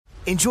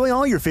Enjoy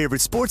all your favorite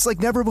sports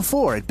like never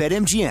before at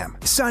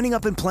BetMGM. Signing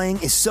up and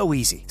playing is so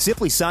easy.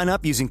 Simply sign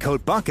up using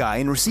code Buckeye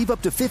and receive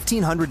up to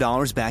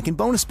 $1,500 back in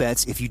bonus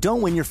bets if you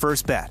don't win your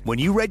first bet. When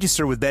you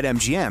register with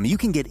BetMGM, you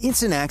can get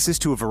instant access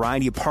to a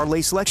variety of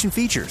parlay selection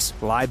features,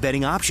 live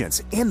betting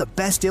options, and the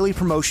best daily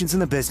promotions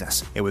in the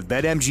business. And with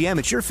BetMGM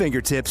at your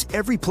fingertips,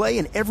 every play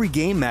and every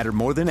game matter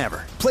more than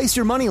ever. Place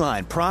your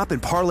moneyline, prop,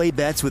 and parlay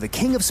bets with the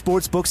king of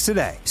sportsbooks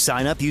today.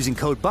 Sign up using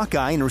code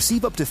Buckeye and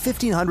receive up to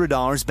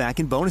 $1,500 back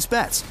in bonus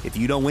bets if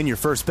you don't win your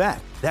first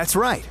bet. That's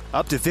right,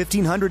 up to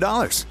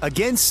 $1,500.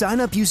 Again, sign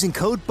up using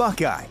code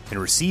Buckeye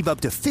and receive up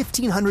to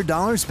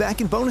 $1,500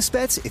 back in bonus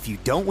bets if you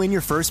don't win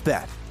your first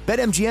bet.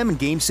 BetMGM and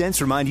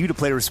GameSense remind you to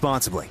play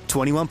responsibly.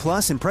 21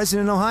 plus and present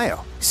in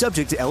Ohio.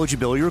 Subject to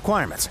eligibility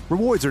requirements.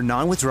 Rewards are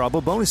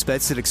non-withdrawable bonus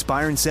bets that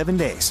expire in 7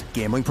 days.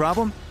 Gambling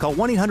problem? Call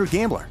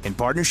 1-800-GAMBLER in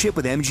partnership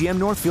with MGM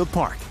Northfield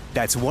Park.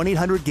 That's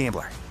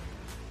 1-800-GAMBLER.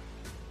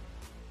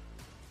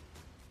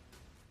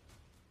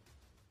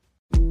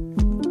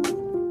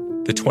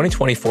 The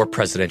 2024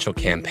 presidential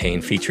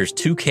campaign features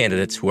two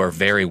candidates who are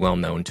very well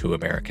known to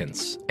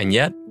Americans. And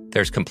yet,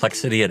 there's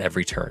complexity at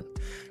every turn.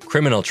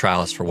 Criminal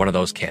trials for one of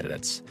those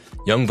candidates.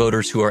 Young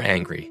voters who are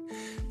angry.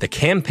 The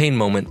Campaign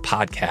Moment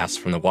podcast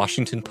from the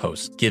Washington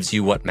Post gives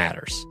you what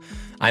matters.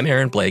 I'm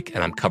Aaron Blake,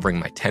 and I'm covering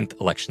my 10th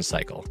election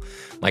cycle.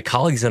 My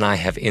colleagues and I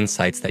have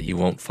insights that you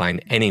won't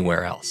find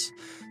anywhere else.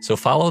 So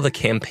follow The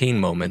Campaign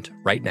Moment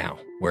right now,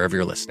 wherever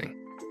you're listening.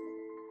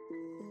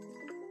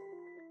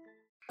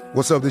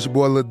 What's up, this your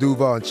boy Lil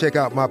Duval, and check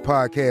out my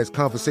podcast,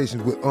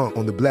 Conversations with Unc,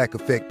 on the Black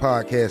Effect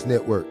Podcast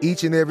Network.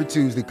 Each and every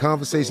Tuesday,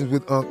 Conversations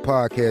with Unc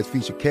podcast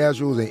feature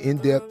casual and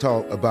in-depth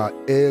talk about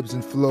ebbs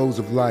and flows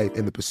of life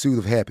and the pursuit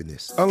of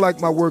happiness.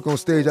 Unlike my work on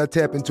stage, I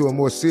tap into a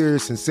more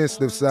serious and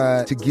sensitive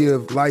side to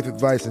give life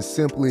advice and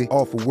simply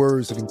offer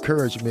words of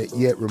encouragement,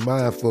 yet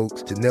remind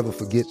folks to never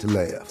forget to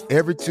laugh.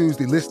 Every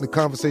Tuesday, listen to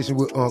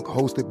Conversations with Unc,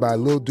 hosted by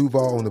Lil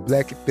Duval on the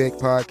Black Effect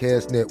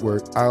Podcast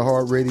Network,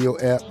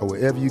 iHeartRadio app, or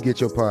wherever you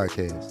get your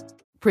podcasts.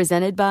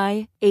 Presented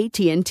by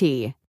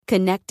AT&T.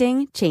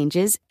 Connecting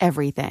changes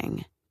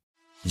everything.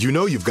 You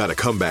know you've got a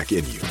comeback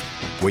in you.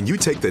 When you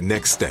take the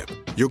next step,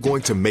 you're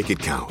going to make it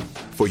count.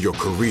 For your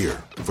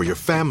career, for your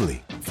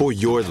family, for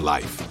your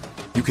life.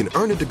 You can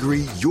earn a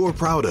degree you're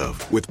proud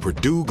of with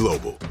Purdue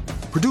Global.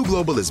 Purdue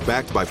Global is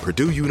backed by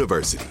Purdue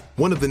University,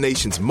 one of the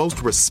nation's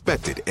most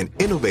respected and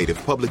innovative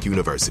public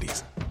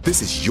universities.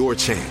 This is your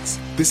chance.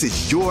 This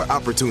is your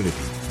opportunity.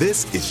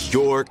 This is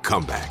your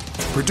comeback.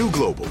 Purdue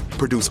Global,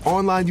 Purdue's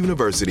online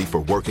university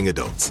for working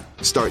adults.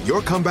 Start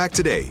your comeback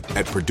today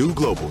at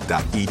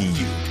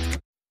purdueglobal.edu.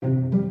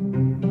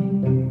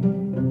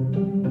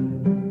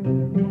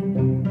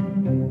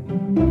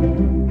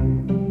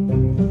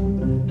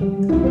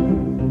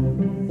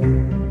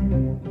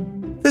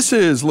 This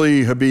is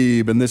Lee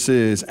Habib, and this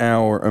is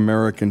Our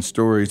American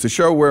Stories, the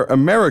show where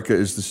America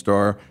is the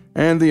star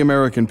and the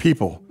American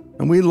people.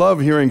 And we love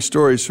hearing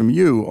stories from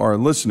you, our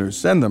listeners.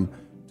 Send them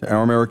to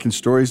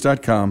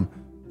ouramericanstories.com.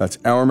 That's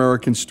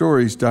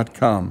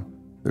ouramericanstories.com.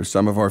 They're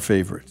some of our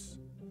favorites.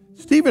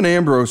 Stephen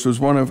Ambrose was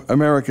one of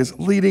America's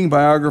leading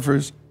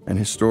biographers and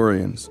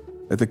historians.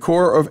 At the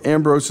core of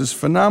Ambrose's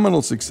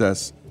phenomenal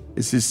success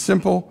is his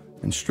simple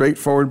and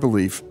straightforward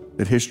belief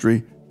that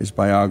history is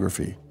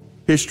biography.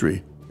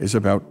 History is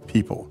about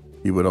people,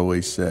 he would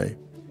always say.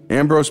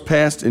 Ambrose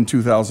passed in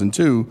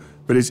 2002,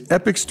 but his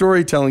epic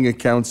storytelling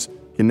accounts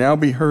can now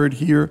be heard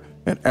here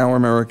at Our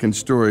American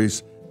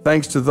Stories,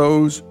 thanks to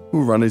those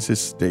who run his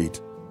estate.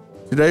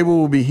 Today we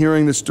will be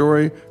hearing the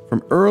story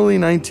from early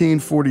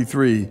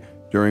 1943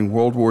 during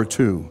World War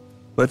II.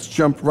 Let's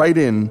jump right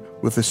in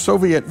with the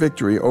Soviet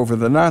victory over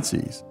the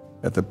Nazis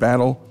at the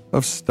Battle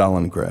of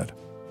Stalingrad.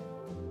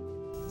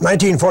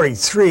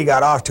 1943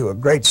 got off to a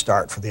great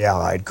start for the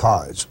Allied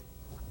cause,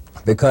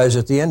 because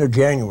at the end of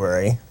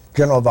January,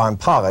 General von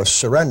Paulus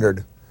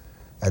surrendered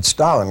at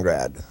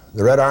Stalingrad.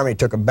 The Red Army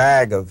took a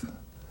bag of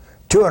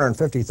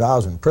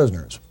 250,000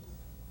 prisoners.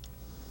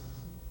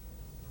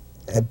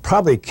 It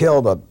probably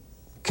killed and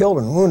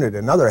wounded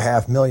another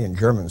 500,000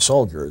 German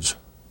soldiers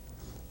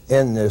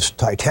in this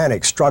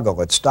titanic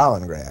struggle at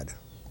Stalingrad,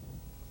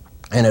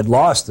 and had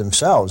lost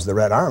themselves, the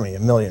Red Army,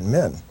 1 million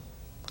men.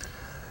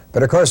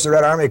 But of course the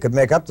Red Army could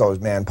make up those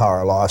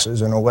manpower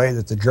losses in a way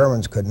that the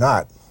Germans could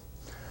not.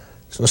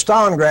 So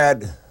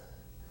Stalingrad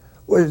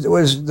was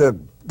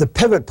the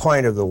pivot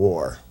point of the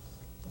war.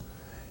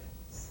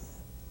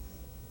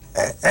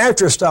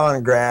 After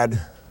Stalingrad,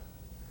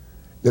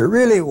 there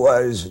really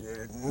was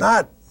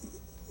not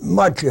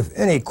much, if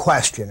any,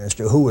 question as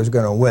to who was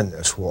going to win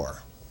this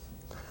war.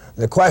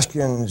 The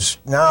questions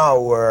now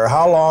were,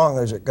 how long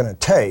is it going to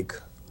take?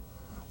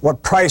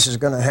 What price is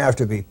going to have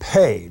to be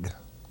paid?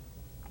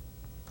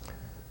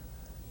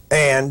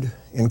 And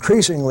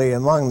increasingly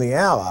among the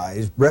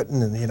Allies,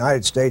 Britain and the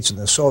United States and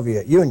the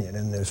Soviet Union,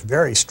 in this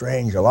very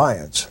strange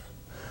alliance,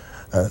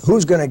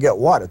 who's going to get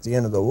what at the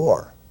end of the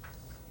war?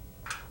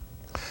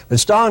 But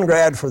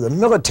Stalingrad, from the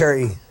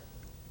military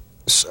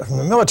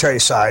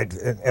side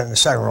in the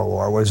Second World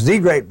War, was the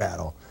great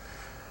battle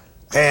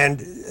and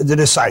the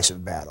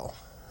decisive battle.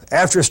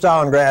 after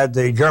Stalingrad,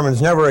 the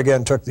Germans never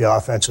again took the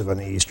offensive on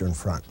the Eastern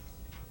Front.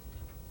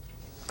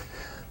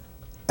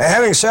 And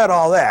having said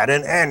all that,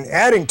 and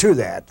adding to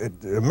that,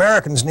 the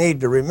Americans need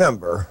to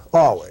remember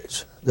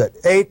always that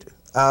 8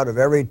 out of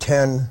every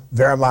 10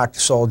 Wehrmacht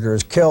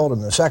soldiers killed in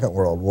the Second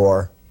World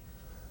War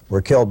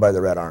were killed by the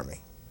Red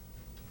Army.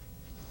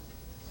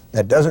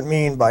 That doesn't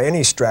mean by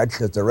any stretch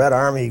that the Red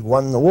Army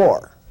won the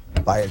war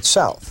by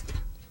itself.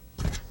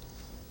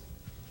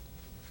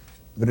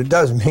 But it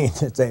does mean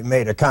that they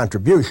made a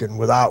contribution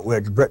without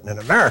which Britain and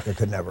America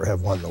could never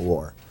have won the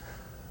war.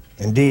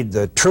 Indeed,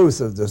 the truth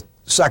of the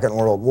Second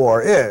World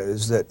War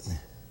is that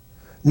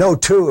no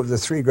 2 of the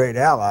 3 great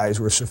allies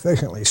were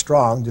sufficiently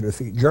strong to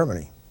defeat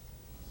Germany.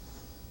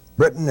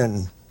 Britain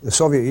and the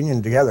Soviet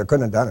Union together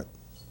couldn't have done it.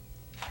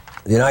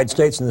 The United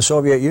States and the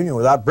Soviet Union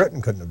without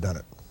Britain couldn't have done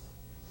it.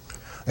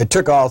 It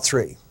took all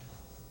 3.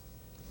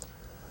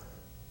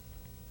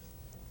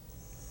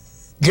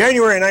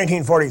 January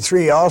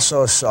 1943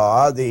 also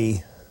saw the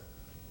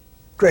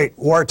great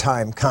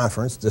wartime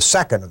conference, the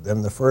second of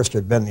them. The first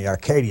had been the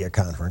Arcadia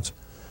Conference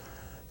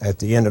at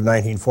the end of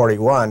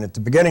 1941. At the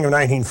beginning of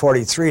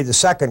 1943, the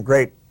second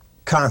great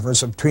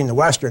conference between the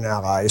Western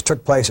Allies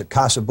took place at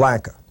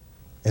Casablanca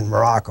in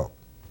Morocco.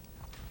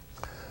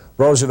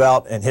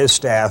 Roosevelt and his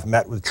staff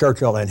met with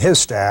Churchill and his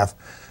staff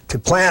to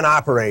plan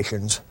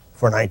operations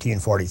for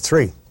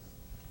 1943.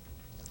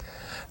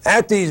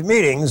 At these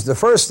meetings, the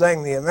first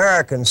thing the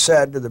Americans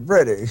said to the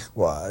British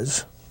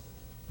was,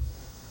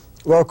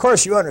 well, of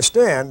course you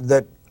understand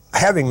that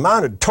having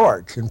mounted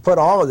Torch and put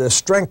all of this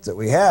strength that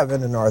we have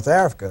into North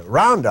Africa,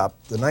 Roundup,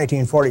 the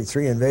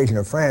 1943 invasion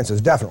of France,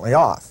 is definitely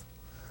off.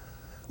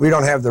 We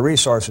don't have the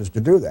resources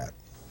to do that.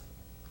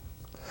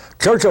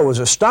 Churchill was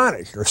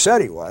astonished, or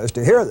said he was,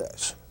 to hear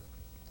this.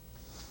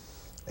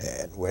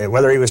 And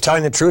whether he was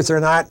telling the truth or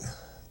not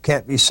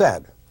can't be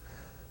said.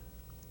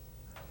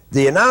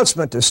 The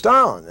announcement to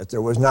Stalin that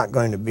there was not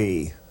going to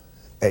be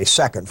a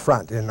second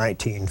front in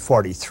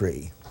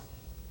 1943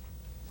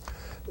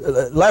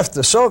 left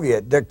the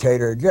Soviet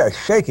dictator just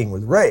shaking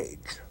with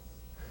rage.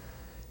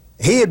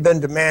 He had been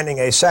demanding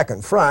a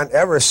second front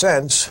ever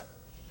since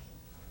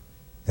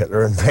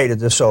Hitler invaded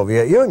the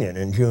Soviet Union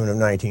in June of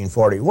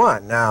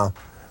 1941. Now,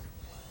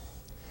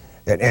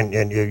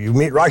 and you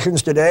meet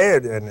Russians today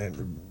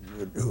and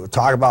who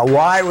talk about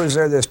why was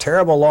there this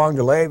terrible long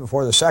delay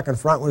before the second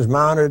front was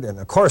mounted, and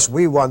of course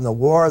we won the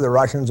war, the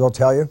Russians will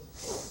tell you,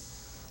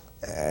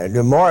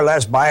 more or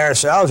less by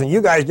ourselves, and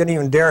you guys didn't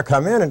even dare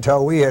come in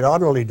until we had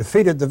utterly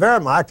defeated the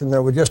Wehrmacht and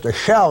there was just a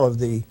shell of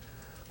the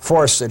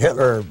force that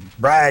Hitler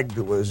bragged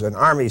was an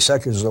army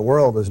such as the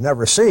world has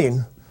never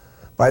seen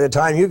by the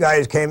time you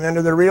guys came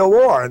into the real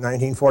war in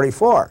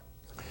 1944.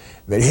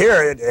 But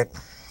here,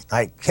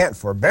 I can't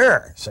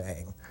forbear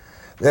saying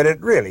that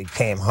it really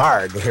came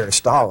hard to hear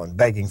Stalin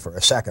begging for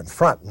a second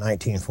front in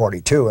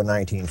 1942 and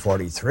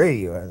 1943.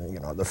 You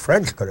know, the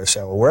French could have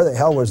said, well, where the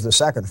hell was the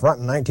second front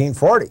in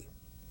 1940?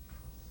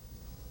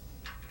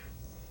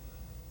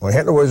 When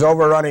Hitler was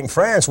overrunning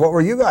France, what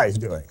were you guys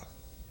doing?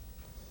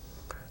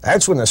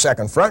 That's when the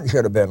second front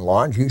should have been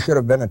launched. You should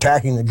have been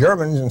attacking the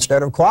Germans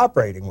instead of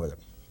cooperating with them,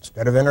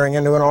 instead of entering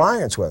into an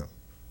alliance with them.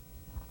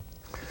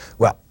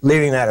 Well,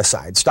 leaving that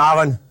aside,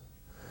 Stalin,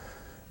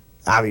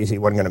 obviously, he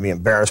wasn't going to be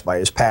embarrassed by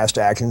his past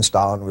actions.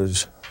 Stalin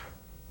was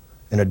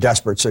in a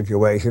desperate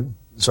situation.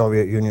 The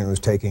Soviet Union was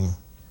taking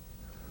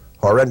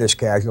horrendous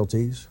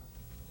casualties.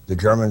 The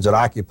Germans had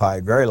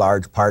occupied very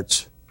large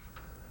parts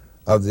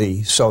of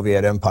the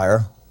Soviet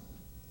Empire,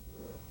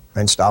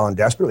 and Stalin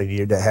desperately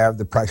needed to have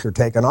the pressure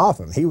taken off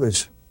him. He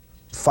was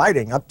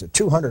fighting up to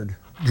 200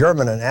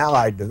 German and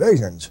Allied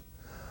divisions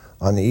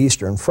on the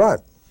Eastern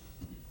Front.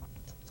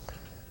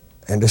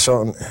 And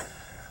so,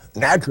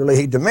 naturally,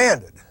 he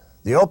demanded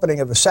the opening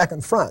of a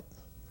second front.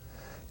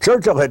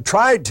 Churchill had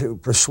tried to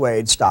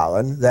persuade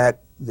Stalin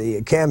that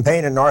the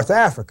campaign in North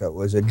Africa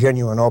was a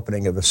genuine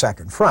opening of a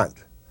second front.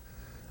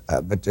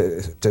 But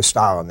to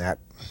Stalin, that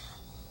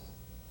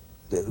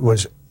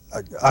was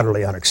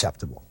utterly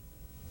unacceptable.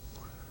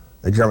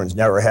 The Germans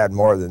never had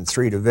more than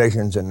 3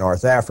 divisions in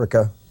North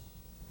Africa.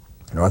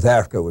 North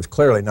Africa was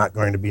clearly not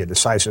going to be a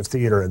decisive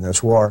theater in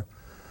this war.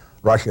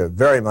 Russia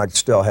very much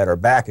still had her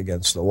back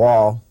against the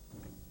wall.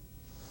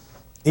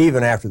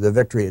 Even after the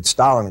victory at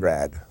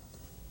Stalingrad,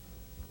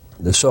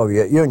 the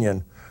Soviet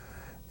Union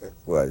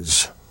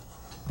was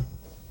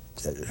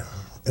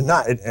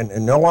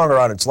no longer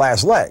on its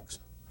last legs.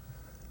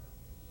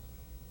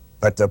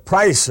 But the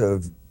price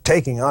of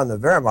taking on the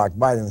Wehrmacht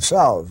by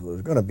themselves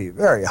was going to be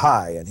very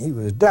high, and he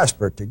was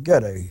desperate to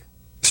get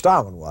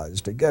Stalin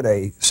was, to get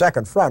a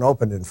second front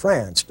opened in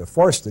France, to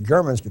force the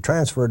Germans to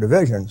transfer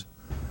divisions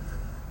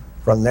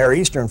from their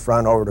eastern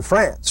front over to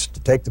France, to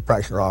take the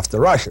pressure off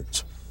the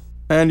Russians.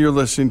 And you're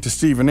listening to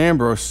Stephen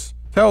Ambrose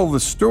tell the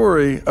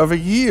story of a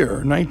year,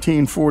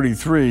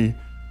 1943,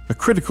 a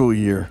critical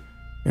year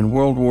in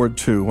World War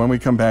II. When we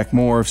come back,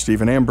 more of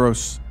Stephen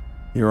Ambrose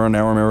here on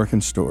Our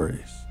American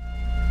Stories.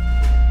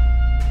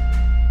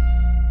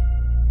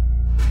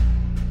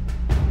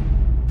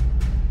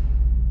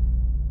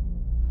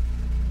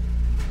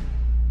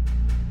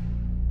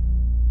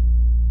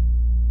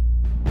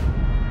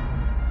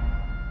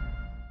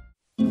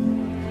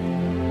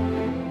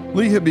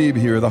 Lee Habib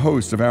here, the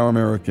host of Our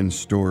American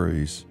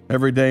Stories.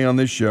 Every day on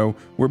this show,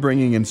 we're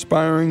bringing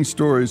inspiring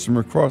stories from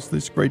across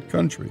this great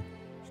country.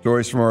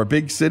 Stories from our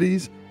big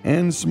cities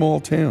and small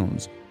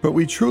towns. But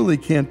we truly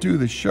can't do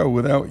the show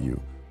without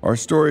you. Our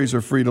stories are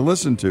free to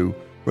listen to,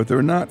 but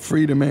they're not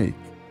free to make.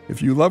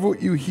 If you love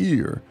what you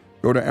hear,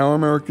 go to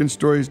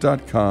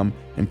OurAmericanStories.com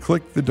and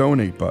click the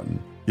donate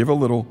button. Give a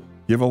little,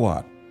 give a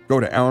lot. Go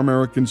to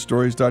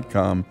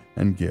OurAmericanStories.com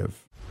and give.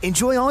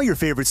 Enjoy all your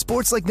favorite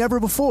sports like never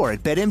before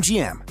at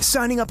BetMGM.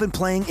 Signing up and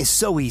playing is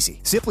so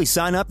easy. Simply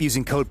sign up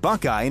using code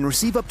Buckeye and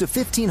receive up to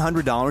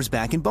 $1,500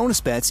 back in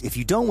bonus bets if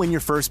you don't win your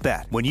first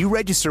bet. When you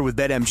register with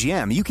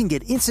BetMGM, you can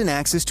get instant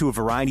access to a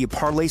variety of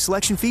parlay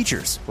selection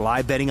features,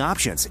 live betting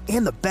options,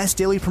 and the best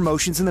daily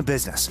promotions in the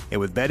business.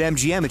 And with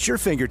BetMGM at your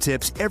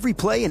fingertips, every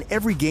play and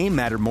every game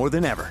matter more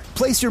than ever.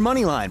 Place your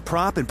moneyline,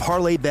 prop, and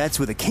parlay bets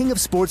with the king of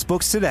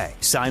sportsbooks today.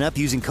 Sign up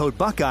using code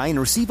Buckeye and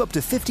receive up to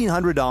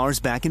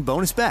 $1,500 back in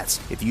bonus bets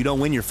if you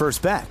don't win your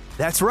first bet.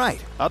 That's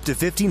right, up to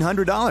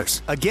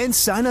 $1,500. Again,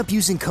 sign up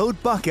using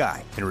code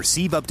Buckeye and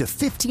receive up to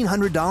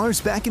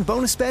 $1,500 back in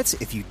bonus bets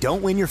if you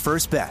don't win your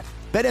first bet.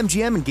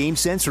 BetMGM and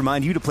GameSense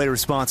remind you to play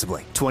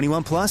responsibly.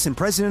 21 plus and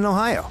present in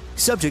Ohio.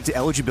 Subject to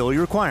eligibility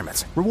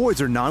requirements.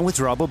 Rewards are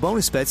non-withdrawable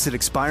bonus bets that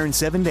expire in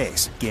 7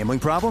 days. Gambling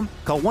problem?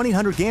 Call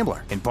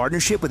 1-800-GAMBLER in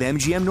partnership with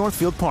MGM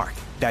Northfield Park.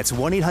 That's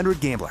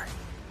 1-800-GAMBLER.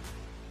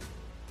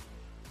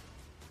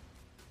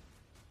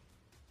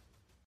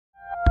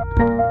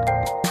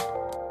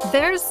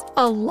 There's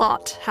a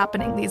lot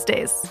happening these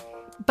days,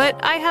 but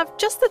I have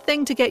just the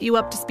thing to get you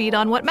up to speed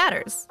on what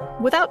matters,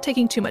 without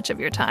taking too much of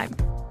your time.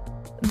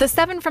 The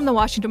 7 from the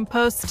Washington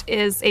Post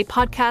is a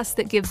podcast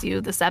that gives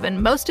you the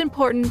 7 most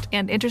important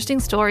and interesting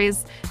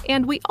stories,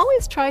 and we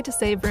always try to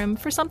save room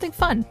for something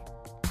fun.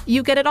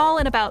 You get it all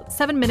in about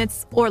 7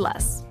 minutes or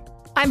less.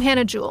 I'm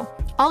Hannah Jewell.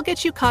 I'll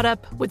get you caught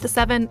up with the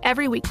 7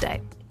 every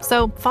weekday,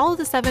 so follow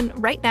the 7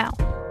 right now.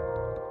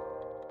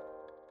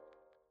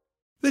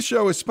 This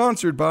show is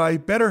sponsored by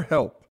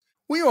BetterHelp.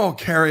 We all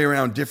carry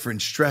around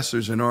different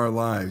stressors in our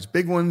lives,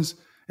 big ones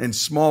and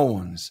small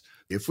ones.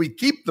 If we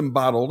keep them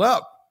bottled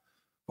up,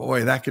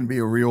 boy, that can be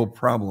a real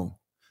problem.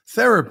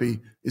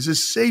 Therapy is a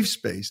safe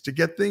space to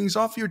get things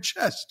off your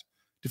chest,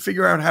 to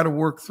figure out how to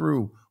work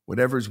through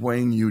whatever's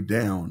weighing you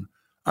down.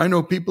 I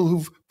know people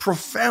who've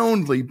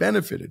profoundly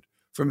benefited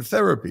from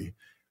therapy,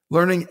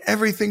 learning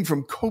everything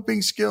from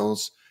coping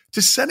skills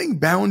to setting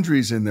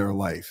boundaries in their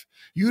life.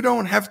 You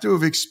don't have to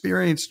have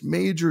experienced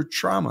major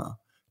trauma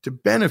to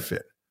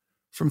benefit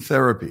from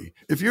therapy.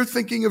 If you're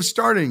thinking of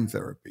starting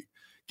therapy,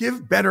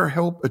 give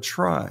BetterHelp a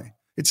try.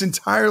 It's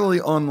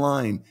entirely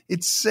online.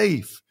 It's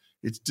safe.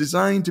 It's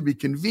designed to be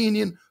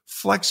convenient,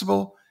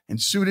 flexible, and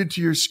suited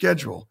to your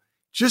schedule.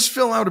 Just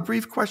fill out a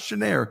brief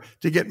questionnaire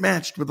to get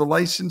matched with a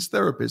licensed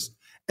therapist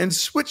and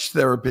switch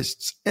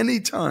therapists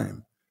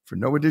anytime for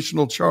no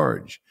additional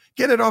charge.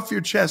 Get it off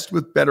your chest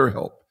with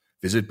BetterHelp.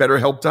 Visit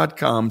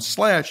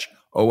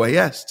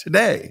BetterHelp.com/OAS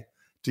today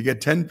to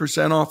get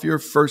 10% off your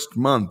first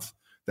month.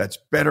 That's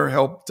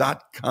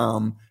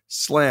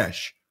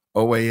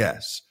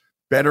BetterHelp.com/OAS.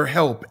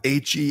 BetterHelp,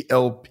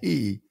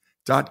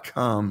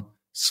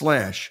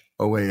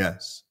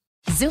 HELP.com/OAS.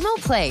 Xumo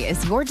Play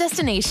is your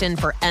destination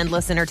for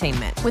endless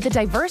entertainment. With a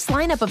diverse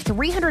lineup of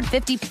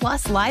 350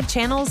 plus live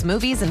channels,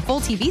 movies, and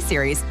full TV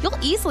series, you'll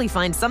easily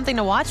find something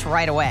to watch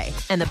right away.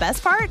 And the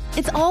best part?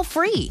 It's all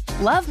free.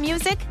 Love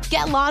music?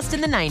 Get lost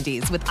in the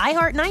 90s with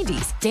iHeart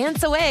 90s,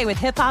 dance away with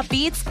hip-hop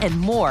beats, and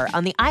more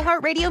on the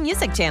iHeartRadio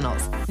music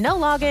channels. No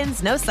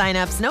logins, no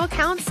signups, no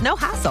accounts, no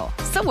hassle.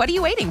 So what are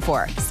you waiting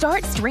for?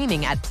 Start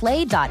streaming at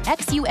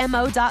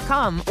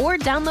play.xumo.com or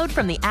download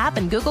from the app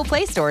and Google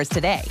Play stores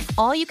today.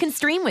 All you can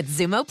stream with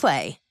Xumo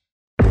Play.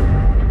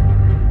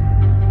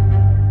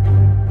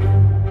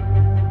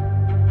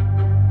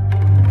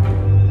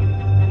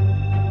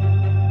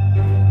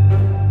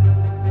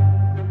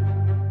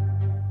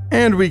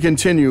 And we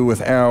continue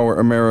with Our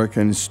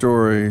American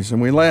Stories. And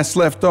we last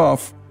left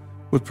off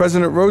with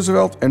President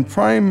Roosevelt and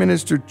Prime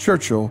Minister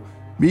Churchill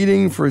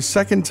meeting for a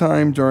second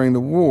time during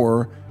the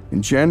war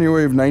in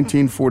January of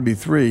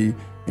 1943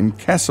 in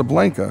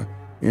Casablanca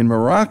in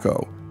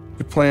Morocco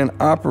to plan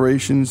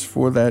operations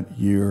for that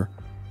year.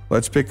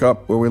 Let's pick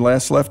up where we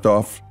last left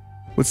off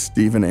with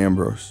Stephen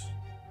Ambrose.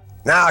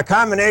 Now, a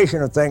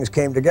combination of things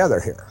came together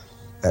here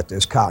at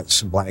this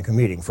Casablanca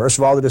meeting. First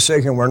of all, the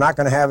decision we're not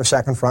going to have a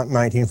second front in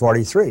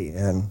 1943,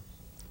 and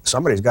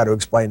somebody's got to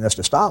explain this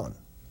to Stalin.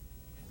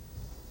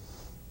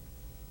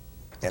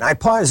 And I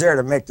pause there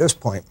to make this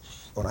point.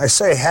 When I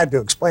say had to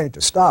explain it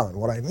to Stalin,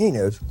 what I mean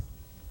is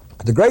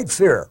the great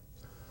fear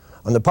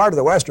on the part of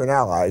the Western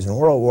Allies in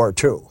World War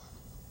II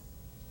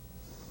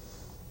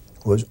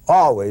was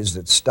always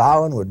that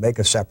Stalin would make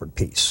a separate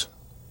peace.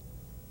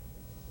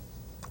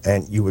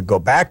 And you would go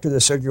back to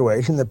the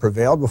situation that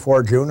prevailed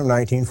before June of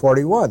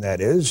 1941. That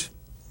is,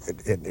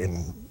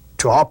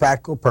 to all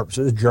practical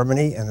purposes,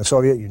 Germany and the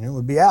Soviet Union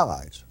would be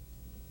allies.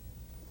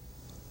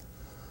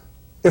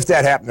 If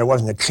that happened, there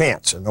wasn't a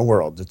chance in the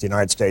world that the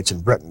United States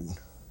and Britain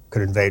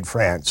could invade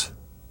France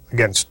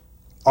against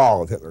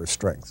all of Hitler's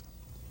strength.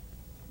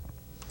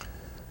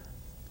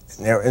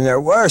 And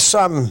there were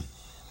some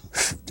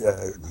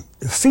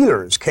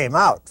feelers came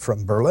out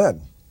from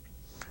Berlin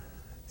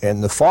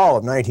in the fall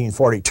of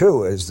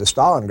 1942 as the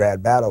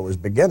Stalingrad battle was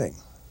beginning.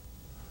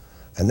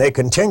 And they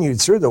continued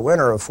through the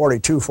winter of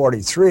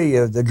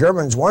 42-43, the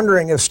Germans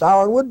wondering if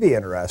Stalin would be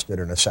interested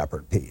in a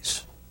separate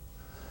peace.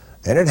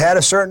 And it had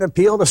a certain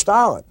appeal to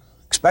Stalin,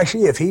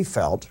 especially if he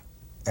felt,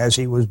 as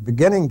he was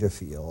beginning to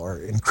feel, or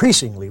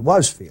increasingly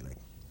was feeling,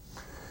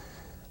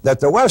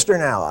 that the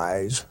Western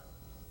Allies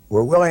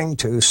were willing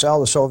to sell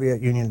the Soviet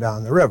Union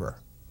down the river.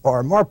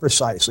 Or more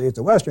precisely, that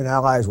the Western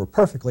Allies were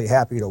perfectly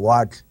happy to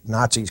watch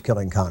Nazis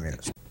killing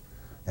communists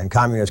and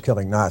communists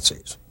killing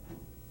Nazis.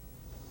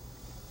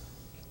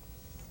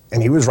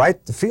 And he was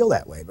right to feel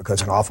that way,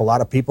 because an awful lot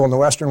of people in the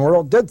Western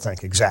world did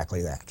think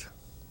exactly that.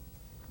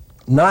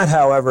 Not,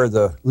 however,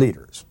 the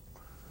leaders,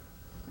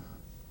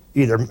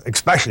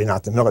 especially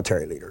not the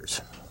military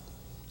leaders,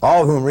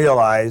 all of whom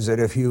realized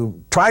that if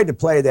you tried to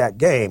play that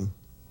game,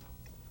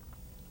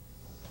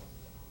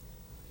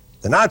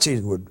 the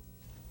Nazis would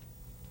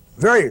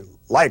very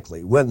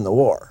likely win the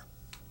war.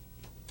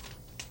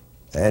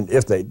 And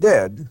if they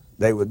did,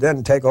 they would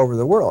then take over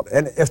the world.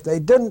 And if they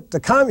didn't, the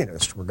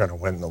communists were going to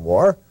win the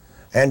war.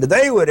 And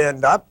they would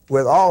end up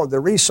with all of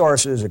the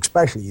resources,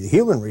 especially the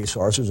human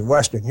resources of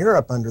Western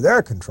Europe, under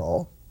their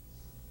control.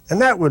 And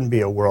that wouldn't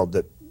be a world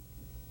that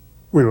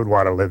we would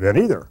want to live in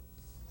either.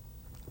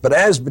 But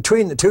as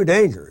between the two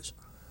dangers,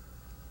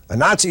 a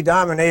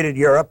Nazi-dominated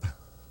Europe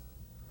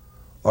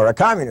or a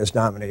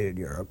communist-dominated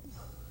Europe,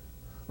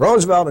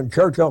 Roosevelt and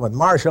Churchill and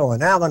Marshall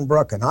and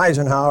Allenbrook and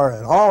Eisenhower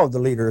and all of the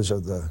leaders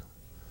of the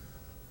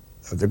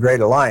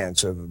Great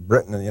Alliance of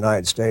Britain and the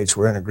United States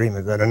were in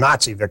agreement that a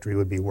Nazi victory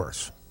would be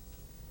worse.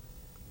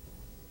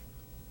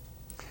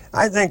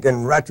 I think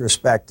in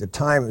retrospect, the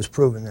time has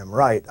proven them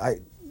right.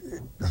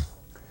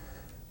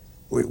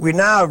 We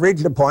now have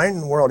reached a point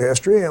in world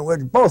history in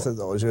which both of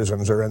those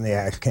isms are in the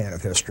ash can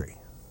of history.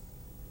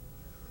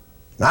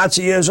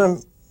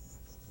 Nazism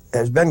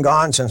has been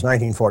gone since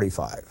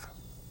 1945,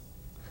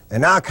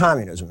 and now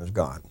communism is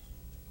gone.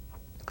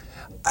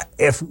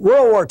 If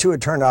World War II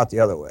had turned out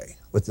the other way,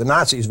 with the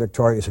Nazis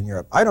victorious in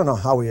Europe, I don't know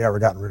how we ever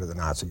gotten rid of the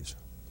Nazis.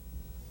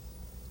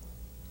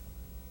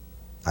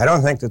 I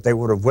don't think that they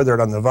would have withered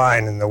on the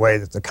vine in the way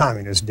that the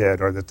communists did,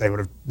 or that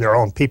their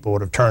own people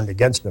would have turned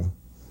against them.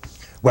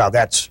 Well,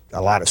 that's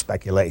a lot of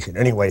speculation.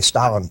 Anyway,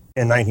 Stalin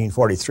in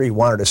 1943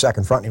 wanted a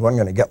second front, and he wasn't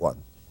going to get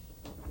one.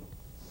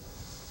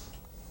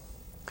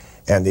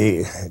 And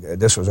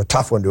this was a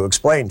tough one to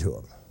explain to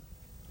him.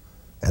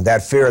 And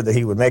that fear that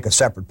he would make a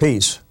separate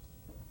peace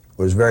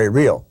was very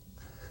real.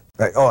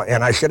 Oh,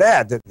 and I should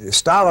add that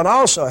Stalin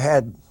also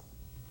had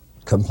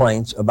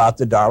complaints about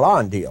the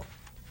Darlan deal.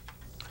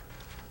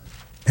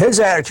 His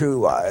attitude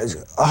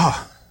was,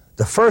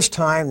 the first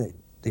time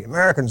the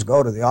Americans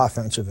go to the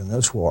offensive in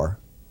this war,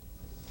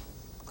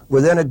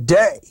 within a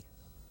day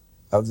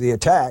of the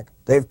attack,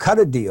 they've cut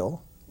a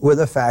deal with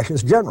a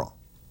fascist general,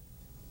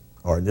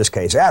 or in this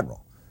case,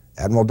 Admiral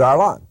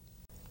Darlan.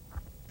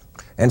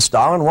 And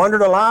Stalin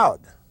wondered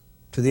aloud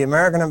to the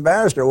American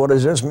ambassador, well,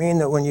 does this mean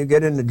that when you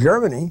get into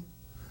Germany,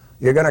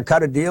 you're going to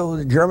cut a deal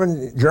with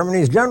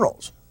Germany's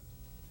generals?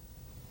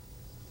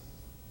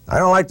 I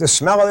don't like the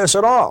smell of this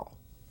at all.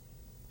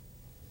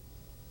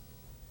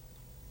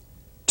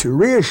 To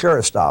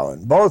reassure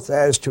Stalin, both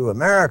as to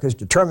America's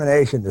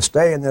determination to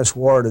stay in this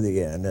war to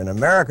the end, and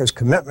America's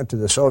commitment to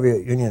the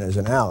Soviet Union as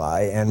an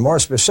ally, and more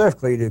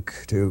specifically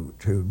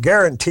to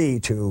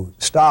guarantee to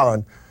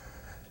Stalin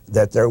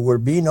that there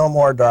would be no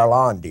more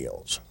Darlan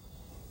deals,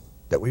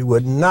 that we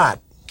would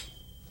not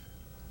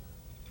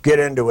get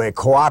into a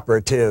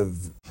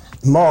cooperative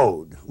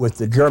mode with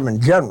the German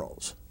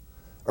generals,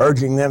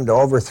 urging them to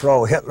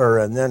overthrow Hitler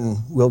and then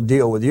we'll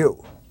deal with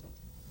you.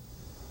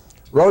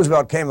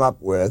 Roosevelt came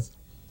up with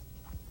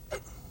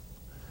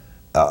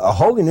a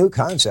wholly new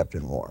concept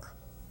in war.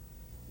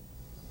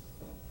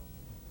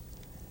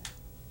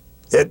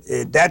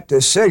 That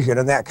decision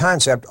and that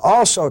concept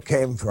also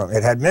came from,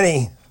 it had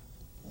many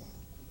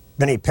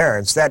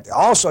parents, that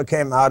also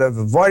came out of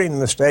avoiding the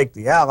mistake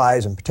the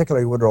Allies, and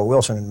particularly Woodrow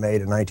Wilson, had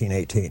made in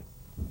 1918.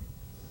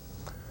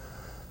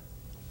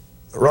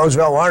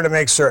 Roosevelt wanted to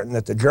make certain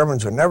that the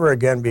Germans would never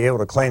again be able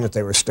to claim that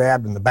they were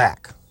stabbed in the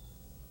back.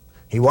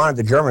 He wanted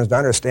the Germans to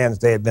understand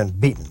that they had been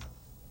beaten.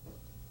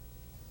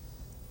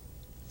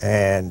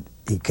 And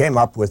he came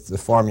up with the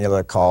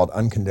formula called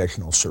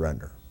unconditional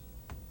surrender.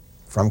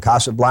 From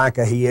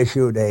Casablanca, he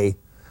issued a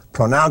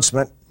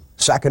pronouncement,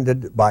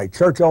 seconded by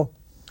Churchill,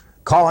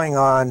 calling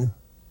on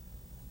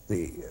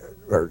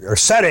or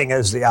setting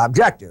as the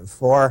objective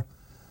for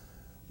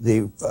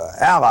the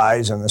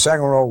Allies in the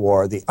Second World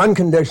War the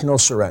unconditional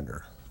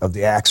surrender of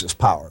the Axis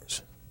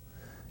powers,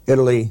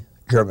 Italy,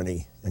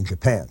 Germany, and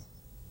Japan.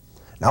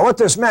 Now, what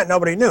this meant,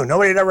 nobody knew.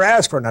 Nobody had ever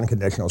asked for an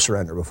unconditional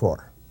surrender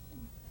before.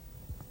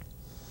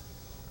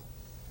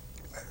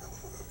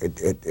 And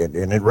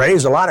it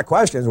raised a lot of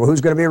questions. Well,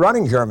 who's going to be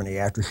running Germany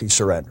after she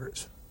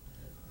surrenders?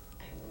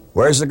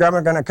 Where's the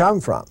government going to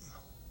come from?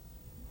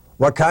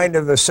 What kind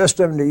of a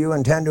system do you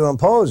intend to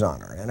impose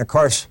on her? And of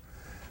course,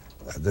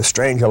 the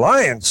strange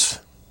alliance,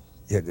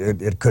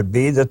 it could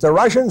be that the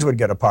Russians would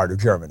get a part of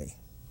Germany.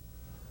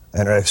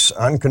 And an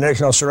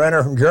unconditional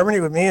surrender from Germany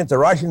would mean that the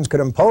Russians could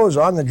impose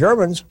on the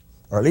Germans,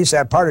 or at least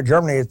that part of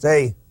Germany that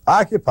they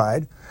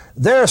occupied,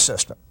 their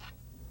system.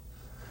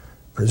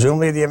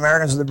 Presumably the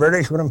Americans and the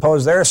British would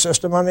impose their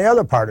system on the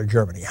other part of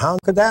Germany. How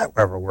could that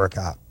ever work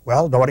out?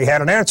 Well, nobody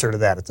had an answer to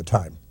that at the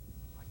time.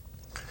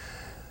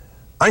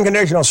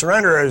 Unconditional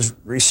surrender has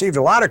received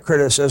a lot of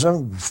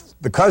criticism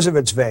because of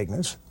its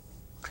vagueness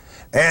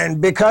and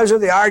because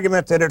of the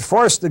argument that it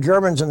forced the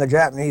Germans and the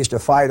Japanese to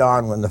fight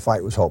on when the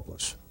fight was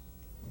hopeless.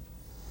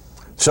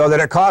 So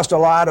that it cost a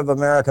lot of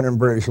American and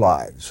British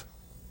lives.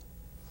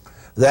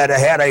 That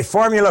had a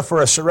formula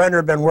for a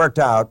surrender been worked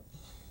out,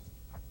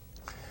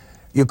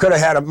 you could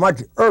have had a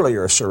much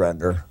earlier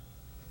surrender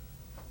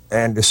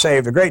and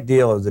saved a great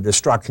deal of the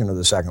destruction of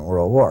the Second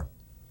World War.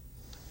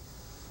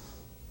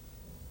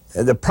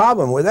 And the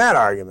problem with that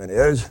argument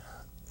is,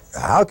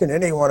 how can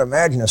anyone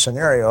imagine a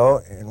scenario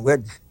in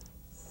which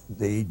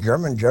the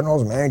German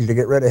generals managed to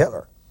get rid of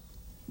Hitler?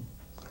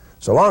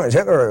 So long as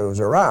Hitler was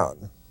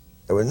around,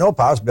 there was no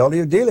possibility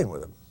of dealing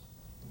with him.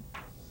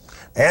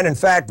 And in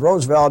fact,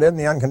 Roosevelt, in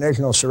the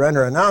unconditional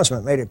surrender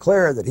announcement, made it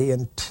clear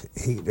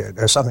that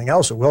there's something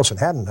else that Wilson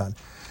hadn't done,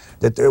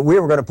 that we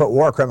were going to put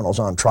war criminals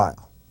on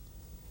trial.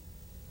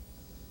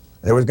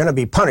 There was going to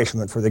be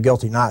punishment for the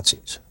guilty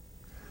Nazis.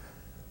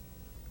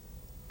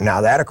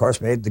 Now that, of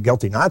course, made the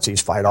guilty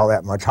Nazis fight all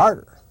that much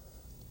harder.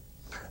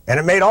 And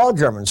it made all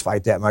Germans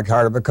fight that much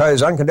harder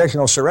because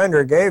unconditional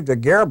surrender gave to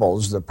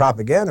Goebbels, the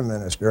propaganda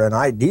minister, an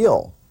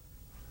ideal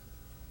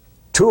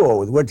tool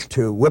with which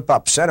to whip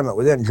up sentiment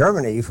within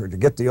Germany to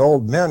get the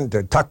old men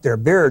to tuck their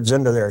beards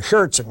into their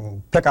shirts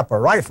and pick up a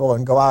rifle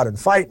and go out and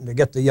fight, and to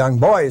get the young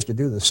boys to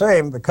do the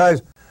same,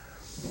 because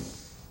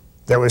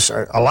there was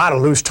a lot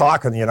of loose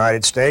talk in the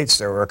United States.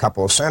 There were a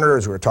couple of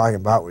senators who were talking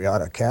about we ought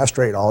to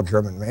castrate all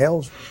German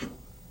males.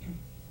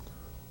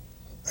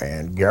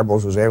 And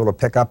Goebbels was able to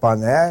pick up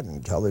on that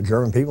and tell the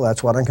German people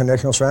that's what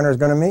unconditional surrender is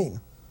going to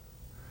mean.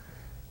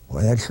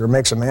 Well, that sure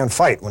makes a man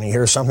fight when he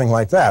hears something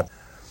like that.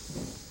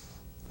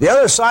 The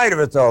other side of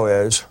it, though,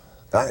 is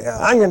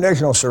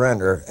unconditional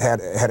surrender had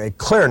a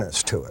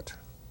clearness to it,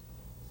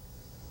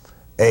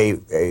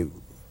 a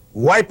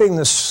wiping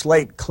the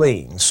slate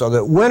clean, so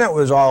that when it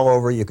was all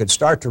over, you could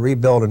start to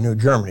rebuild a new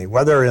Germany.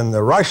 Whether on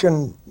the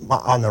Russian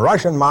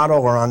model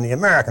or on the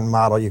American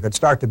model, you could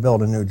start to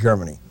build a new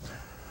Germany.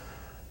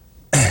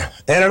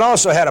 And it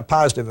also had a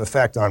positive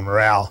effect on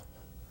morale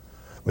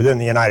within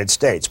the United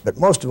States. But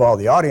most of all,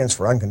 the audience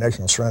for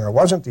unconditional surrender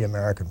wasn't the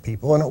American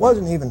people, and it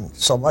wasn't even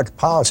so much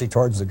policy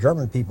towards the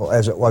German people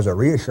as it was a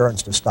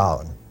reassurance to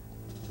Stalin.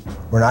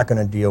 We're not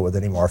going to deal with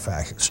any more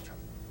fascists.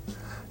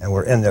 And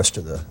we're in this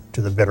to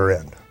the bitter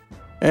end.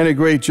 And a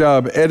great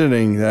job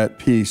editing that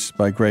piece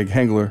by Greg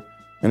Hengler.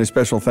 And a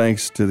special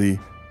thanks to the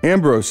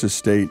Ambrose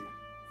estate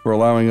for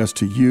allowing us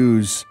to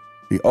use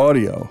the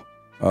audio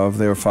of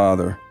their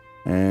father.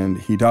 And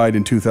he died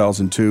in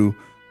 2002,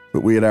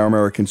 but we at Our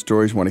American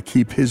Stories want to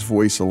keep his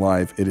voice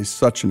alive. It is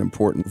such an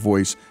important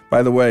voice.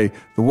 By the way,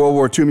 the World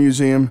War II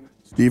Museum,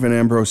 Stephen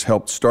Ambrose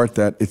helped start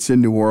that. It's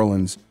in New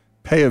Orleans.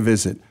 Pay a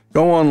visit.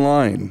 Go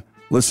online.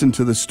 Listen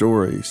to the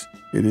stories.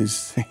 It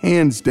is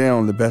hands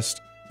down the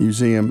best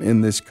museum in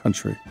this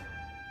country.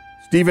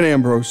 Stephen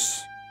Ambrose,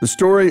 the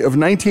story of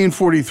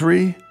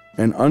 1943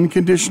 and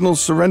unconditional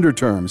surrender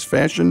terms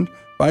fashioned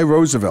by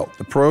Roosevelt,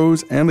 the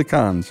pros and the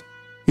cons,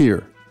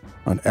 here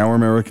on Our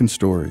American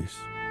Stories.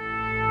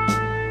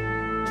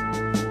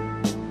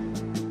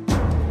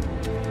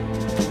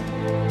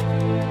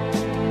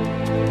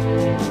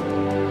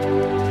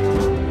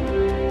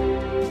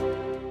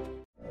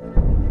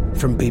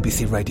 From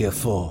BBC Radio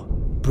 4,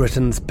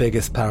 Britain's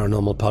biggest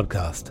paranormal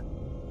podcast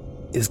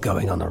is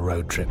going on a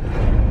road trip.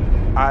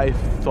 I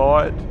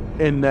thought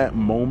in that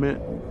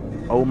moment,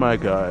 oh my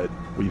God,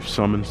 we've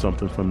summoned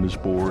something from this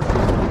board.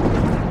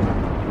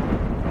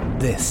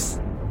 This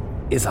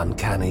is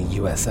Uncanny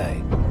USA.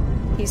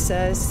 He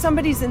says,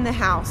 somebody's in the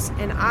house,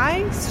 and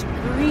I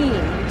screamed.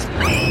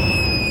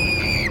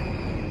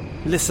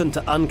 Listen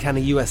to Uncanny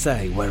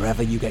USA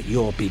wherever you get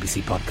your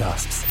BBC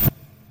podcasts,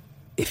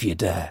 if you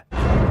dare.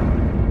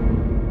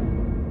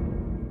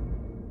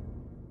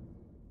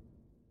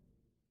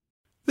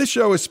 This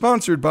show is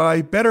sponsored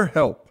by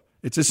BetterHelp.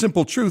 It's a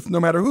simple truth,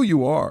 no matter who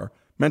you are.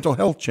 Mental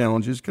health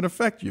challenges can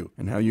affect you,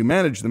 and how you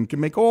manage them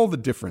can make all the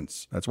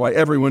difference. That's why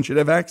everyone should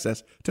have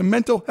access to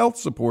mental health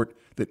support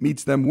that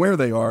meets them where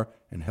they are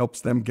and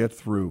helps them get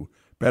through.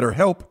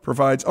 BetterHelp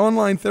provides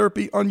online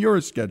therapy on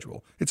your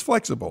schedule. It's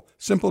flexible,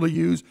 simple to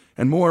use,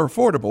 and more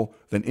affordable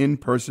than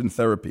in-person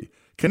therapy.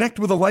 Connect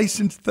with a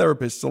licensed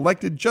therapist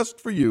selected just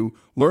for you.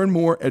 Learn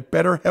more at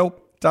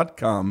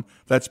BetterHelp.com.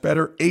 That's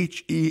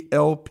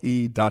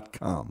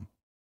BetterHelp.com.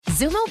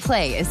 Xumo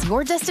Play is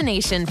your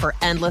destination for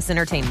endless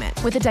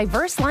entertainment. With a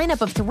diverse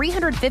lineup of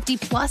 350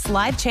 plus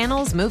live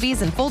channels,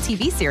 movies, and full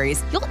TV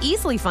series, you'll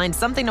easily find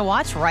something to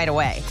watch right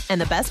away. And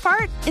the best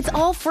part? It's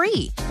all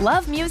free.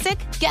 Love music?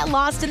 Get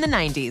lost in the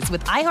 90s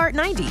with iHeart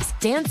 90s,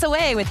 dance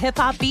away with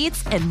hip-hop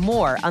beats, and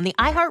more on the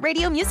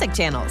iHeartRadio music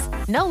channels.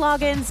 No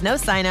logins, no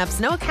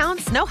signups, no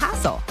accounts, no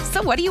hassle.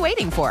 So what are you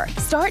waiting for?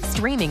 Start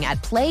streaming at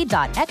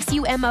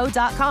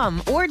play.xumo.com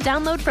or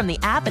download from the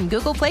app and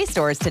Google Play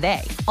stores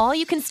today. All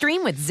you can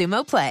stream with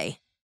Xumo Play.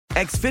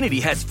 Xfinity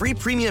has free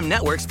premium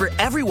networks for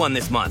everyone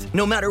this month,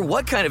 no matter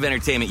what kind of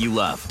entertainment you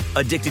love.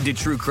 Addicted to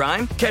true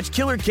crime? Catch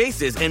killer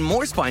cases and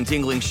more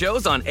spine-tingling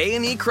shows on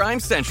A&E Crime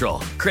Central.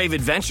 Crave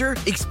adventure?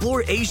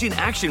 Explore Asian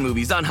action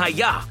movies on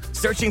Hi-Ya.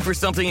 Searching for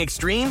something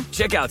extreme?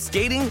 Check out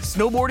skating,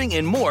 snowboarding,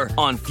 and more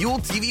on Fuel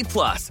TV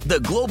Plus, the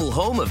global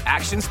home of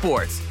action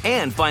sports.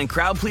 And find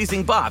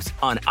crowd-pleasing bops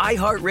on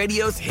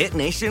iHeartRadio's Hit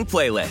Nation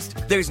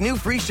playlist. There's new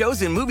free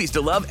shows and movies to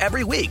love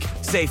every week.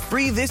 Say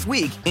free this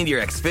week in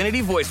your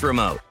Xfinity voice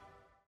remote.